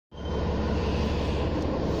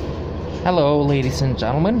Hello, ladies and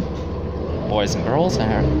gentlemen, boys and girls,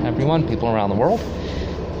 everyone, people around the world.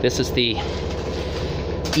 This is the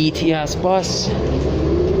ETS bus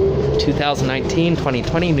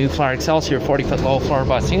 2019-2020 New Flyer Excelsior 40-foot low floor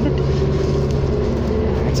bus unit.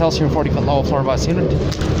 Excelsior 40-foot low floor bus unit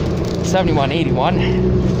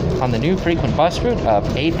 7181 on the new frequent bus route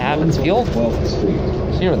of 8 Abbotsfield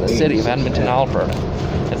here in the city of Edmonton, Alberta.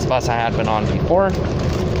 It's the bus I had been on before.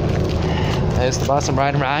 There's the bus I'm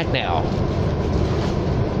riding right now.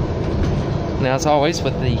 And as always,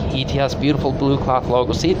 with the ETS beautiful blue cloth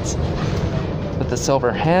logo seats, with the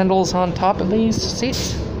silver handles on top of these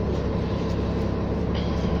seats,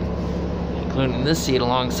 including this seat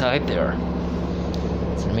alongside there.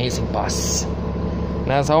 It's an amazing bus.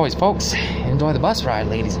 And as always, folks, enjoy the bus ride,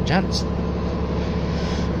 ladies and gents.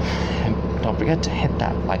 And don't forget to hit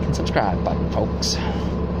that like and subscribe button, folks.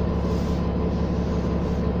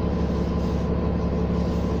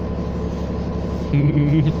 Oh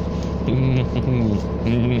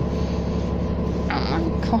my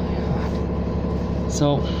god.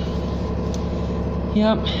 So,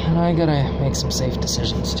 yep, and I gotta make some safe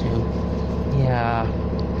decisions too. Yeah.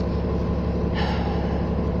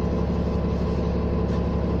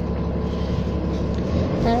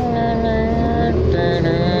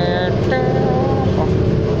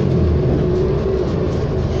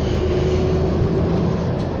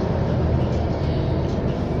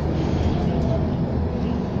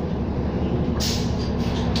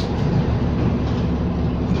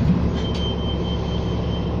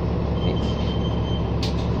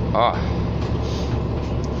 Oh.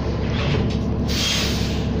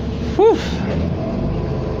 Whew.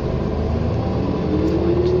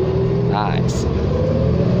 Nice.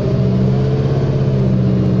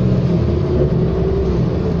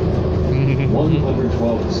 Mm-hmm.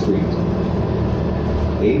 112th Street,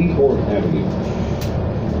 84th Avenue.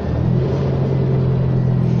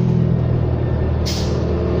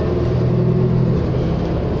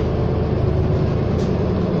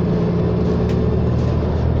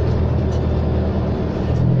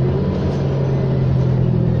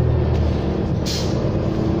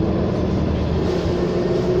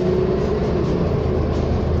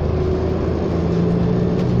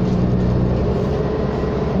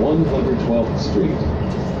 Street,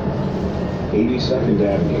 82nd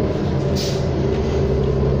Avenue.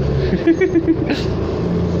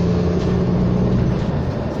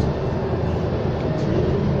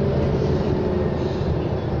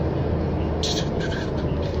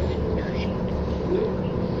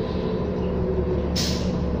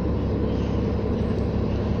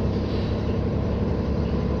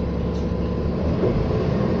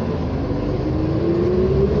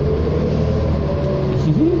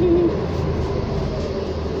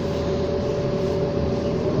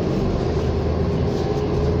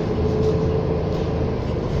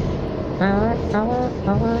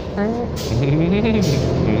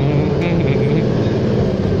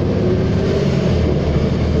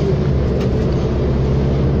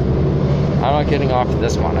 I'm not getting off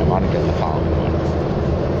this one. I want to get the following one.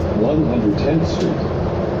 110th Street,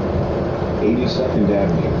 82nd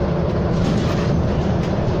Avenue.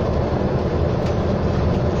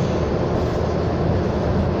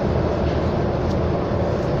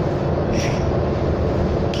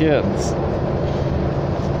 Kids.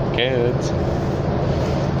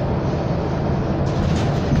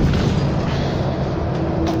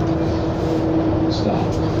 Stop.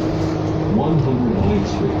 109th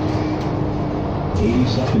Street,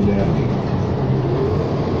 82nd Avenue.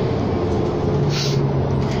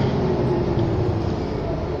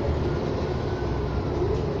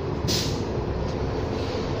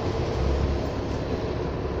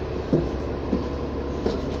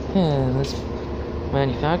 And this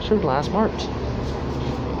manufactured last March.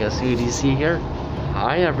 Guess who do you see here?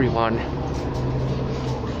 Hi, everyone.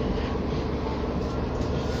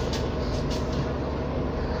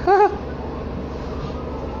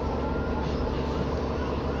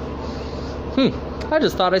 I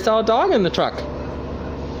just thought I saw a dog in the truck.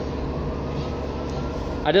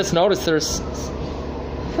 I just noticed there's...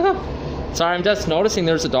 Sorry, I'm just noticing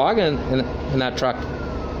there's a dog in that truck.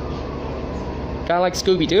 Kind of like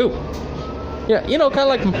Scooby-Doo. Yeah, you know, kind of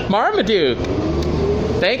like Marmaduke.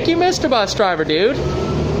 Thank you, Mr. Bus Driver, dude.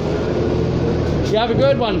 You have a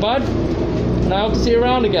good one, bud. And I hope to see you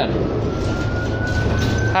around again.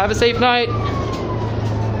 Have a safe night.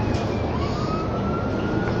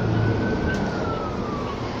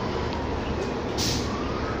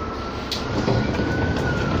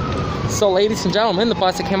 So, ladies and gentlemen, the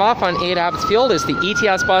bus that came off on 8 Abbotsfield is the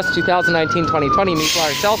ETS bus 2019-2020 New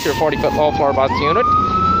Flyer Excelsior 40-foot low floor bus unit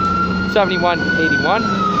 7181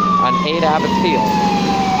 on 8 Abbotsfield.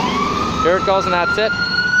 Here it goes, and that's it.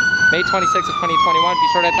 May 26th of 2021. Be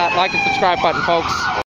sure to hit that like and subscribe button, folks.